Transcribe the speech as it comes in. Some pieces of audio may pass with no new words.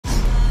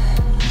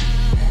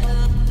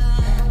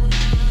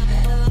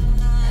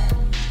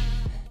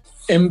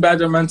in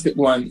Bad Romantic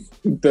 1,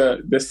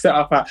 the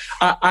setup,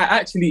 I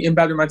actually, in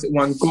Bad Romantic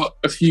 1, got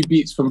a few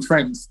beats from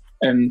friends,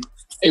 and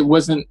it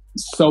wasn't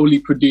solely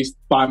produced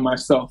by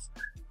myself.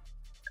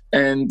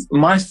 And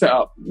my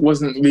setup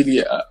wasn't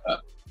really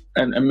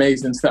an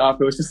amazing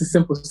setup. It was just a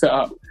simple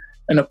setup.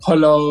 An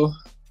Apollo,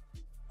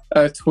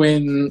 a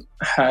Twin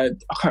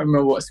had, I can't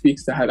remember what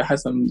speakers I had. I had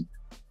some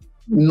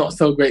not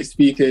so great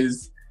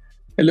speakers,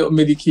 a little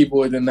MIDI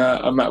keyboard, and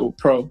a MacBook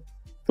Pro.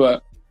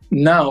 But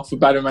now for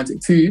Bad Romantic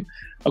 2,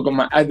 I've got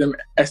my Adam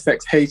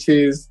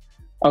SXHs,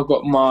 I've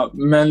got my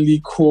Manly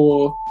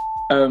Core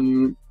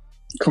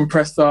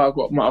compressor, I've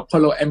got my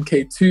Apollo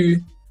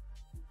MK2.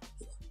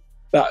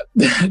 That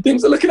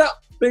things are looking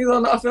up, things are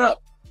on the up and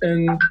up.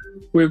 And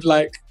with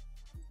like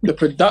the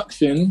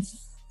production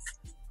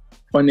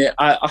on it,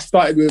 I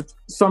started with,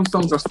 some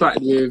songs I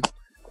started with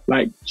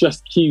like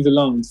just keys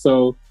alone.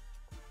 So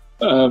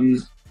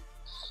Flaws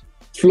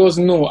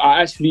and All,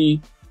 I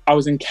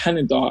was in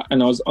Canada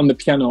and I was on the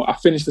piano. I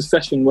finished the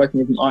session working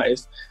with an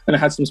artist and I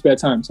had some spare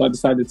time. So I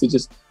decided to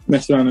just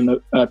mess around on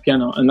the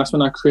piano. And that's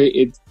when I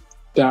created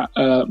that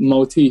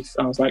motif.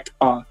 I was like,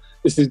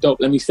 this is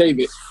dope, let me save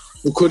it.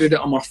 Recorded it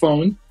on my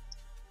phone.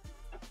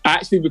 I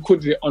actually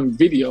recorded it on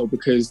video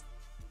because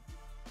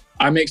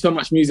I make so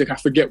much music, I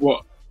forget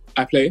what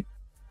I play.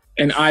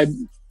 And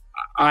I'm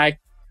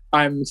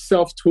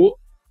self-taught.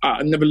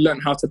 I never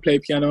learned how to play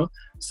piano.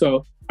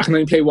 So I can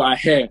only play what I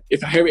hear.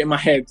 If I hear it in my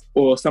head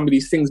or somebody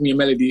sings me a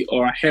melody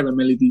or I hear a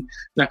melody,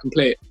 then I can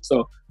play it.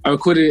 So I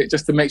recorded it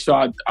just to make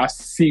sure I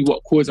see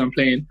what chords I'm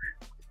playing.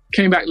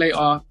 Came back later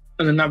on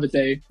another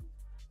day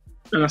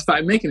and I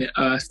started making it.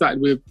 I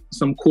started with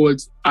some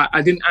chords.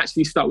 I didn't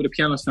actually start with a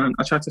piano sound.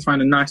 I tried to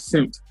find a nice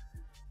synth.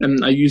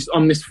 And I used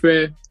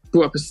Omnisphere,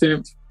 brought up a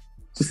synth,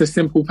 just a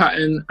simple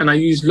pattern. And I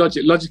used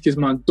Logic. Logic is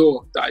my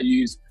DAW that I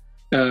use.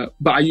 But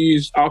I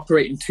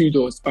operate in 2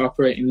 DAWs. I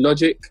operate in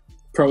Logic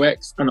Pro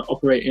X and I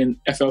operate in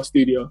FL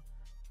Studio.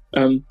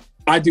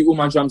 I do all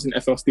my drums in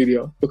FL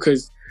Studio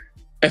because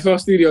FL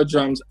Studio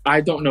drums,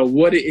 I don't know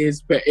what it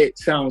is, but it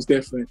sounds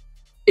different.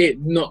 It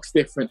knocks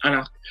different.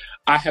 And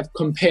I have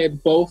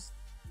compared both.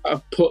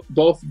 I've put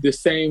both the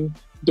same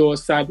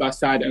DAWs side by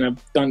side and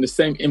I've done the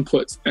same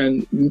inputs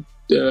and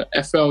the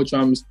FL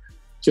drums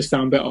just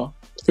sound better.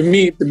 For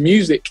me, the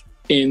music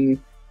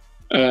in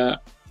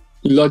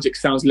Logic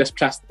sounds less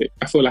plastic.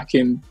 I feel like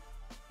in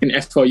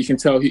FL, you can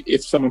tell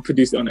if someone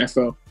produced it on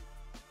FL.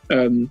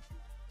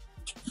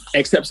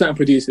 Except certain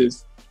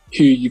producers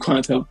who you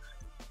can't tell.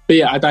 But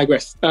yeah, I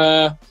digress.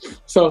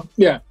 So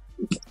yeah,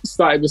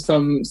 started with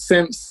some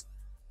synths,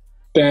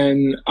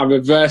 then I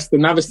reversed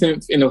another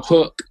synth in a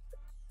hook,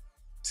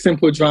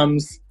 simple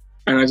drums,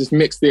 and I just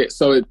mixed it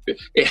so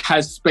it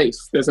has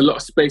space. There's a lot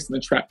of space in the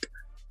track.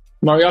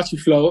 Mariachi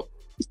Flow,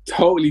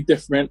 totally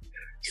different.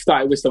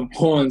 Started with some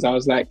horns. I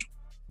was like,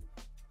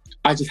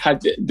 I just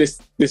had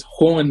this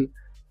horn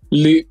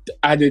loop,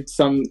 added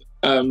some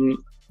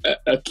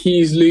a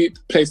keys loop,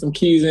 played some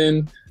keys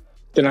in.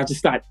 Then I just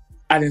started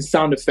adding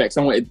sound effects.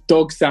 I wanted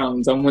dog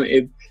sounds. I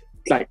wanted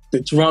like the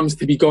drums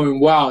to be going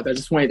wild. I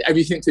just wanted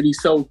everything to be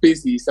so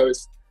busy, so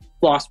it's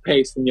fast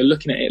paced and you're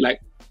looking at it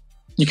like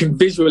you can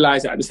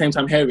visualize it at the same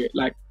time hear it,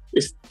 like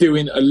it's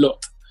doing a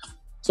lot.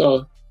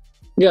 So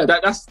yeah,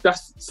 that's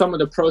some of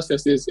the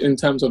processes in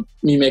terms of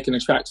me making a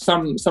track.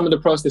 Some of the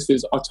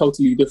processes are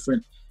totally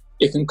different.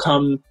 It can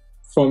come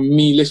from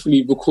me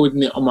literally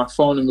recording it on my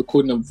phone and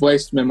recording a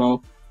voice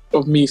memo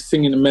of me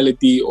singing a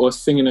melody or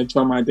singing a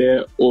drum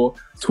idea or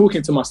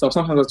talking to myself.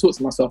 Sometimes I talk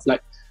to myself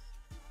like,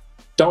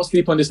 don't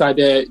sleep on this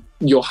idea,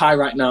 you're high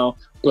right now,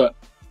 but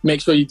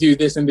make sure you do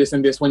this and this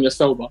and this when you're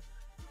sober.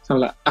 So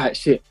I'm like, all right,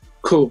 shit,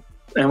 cool.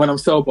 And when I'm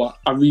sober,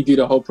 I redo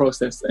the whole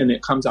process and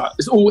it comes out.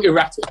 It's all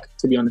erratic,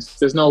 to be honest.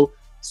 There's no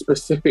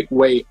specific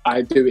way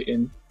I do it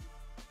in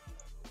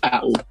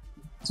at all.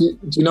 Do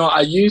you know what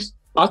I use?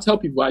 I'll tell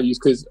people what I use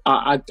because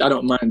I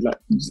don't mind. Like,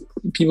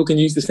 people can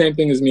use the same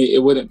thing as me.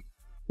 It wouldn't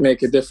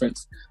make a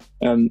difference.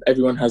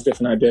 Everyone has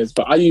different ideas.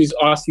 But I use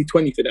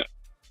RC20 for that.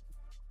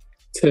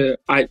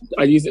 I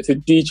use it to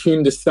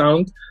detune the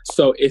sound.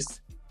 So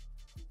it's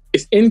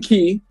in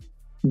key,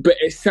 but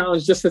it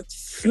sounds just a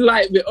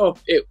slight bit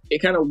off.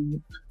 It kind of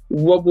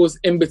wobbles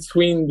in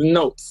between the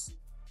notes.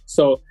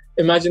 So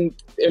imagine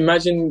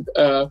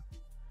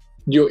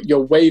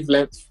your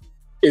wavelength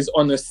is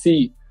on a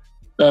C.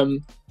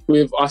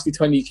 With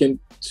RC20, you can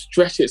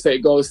stretch it so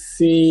it goes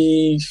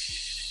C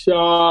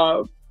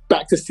sharp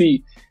back to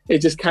C. It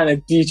just kind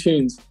of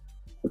detunes.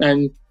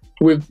 And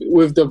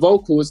with the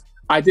vocals,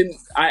 I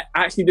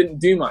actually didn't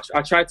do much.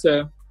 I tried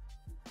to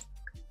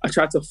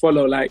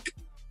follow like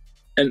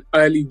an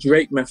early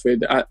Drake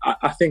method.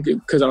 I think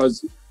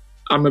because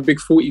I'm a big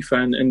 40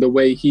 fan, and the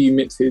way he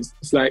mixes,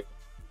 it's like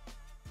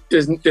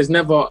there's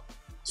never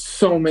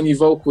so many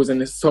vocals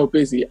and it's so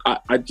busy.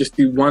 I just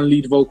do one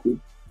lead vocal.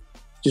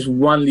 Just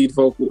one lead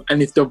vocal.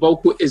 And if the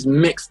vocal is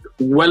mixed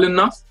well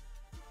enough,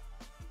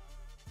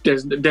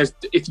 there's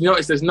if you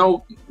notice, there's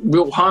no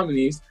real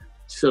harmonies.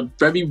 It's a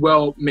very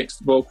well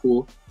mixed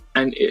vocal,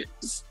 and it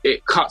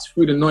cuts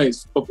through the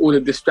noise of all the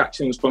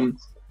distractions from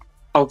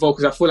of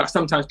vocals. I feel like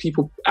sometimes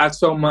people add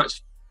so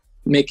much,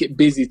 make it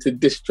busy to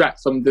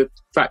distract from the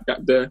fact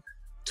that the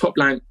top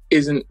line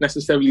isn't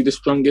necessarily the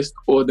strongest,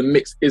 or the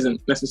mix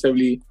isn't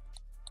necessarily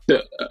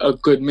a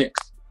good mix.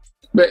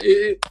 But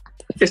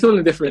it's all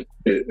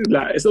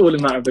it's all a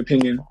matter of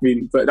opinion,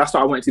 really. But that's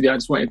what I wanted to do. I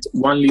just wanted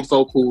one lead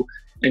vocal,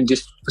 and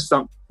just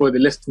for the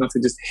listener to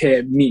just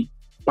hear me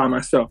by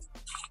myself.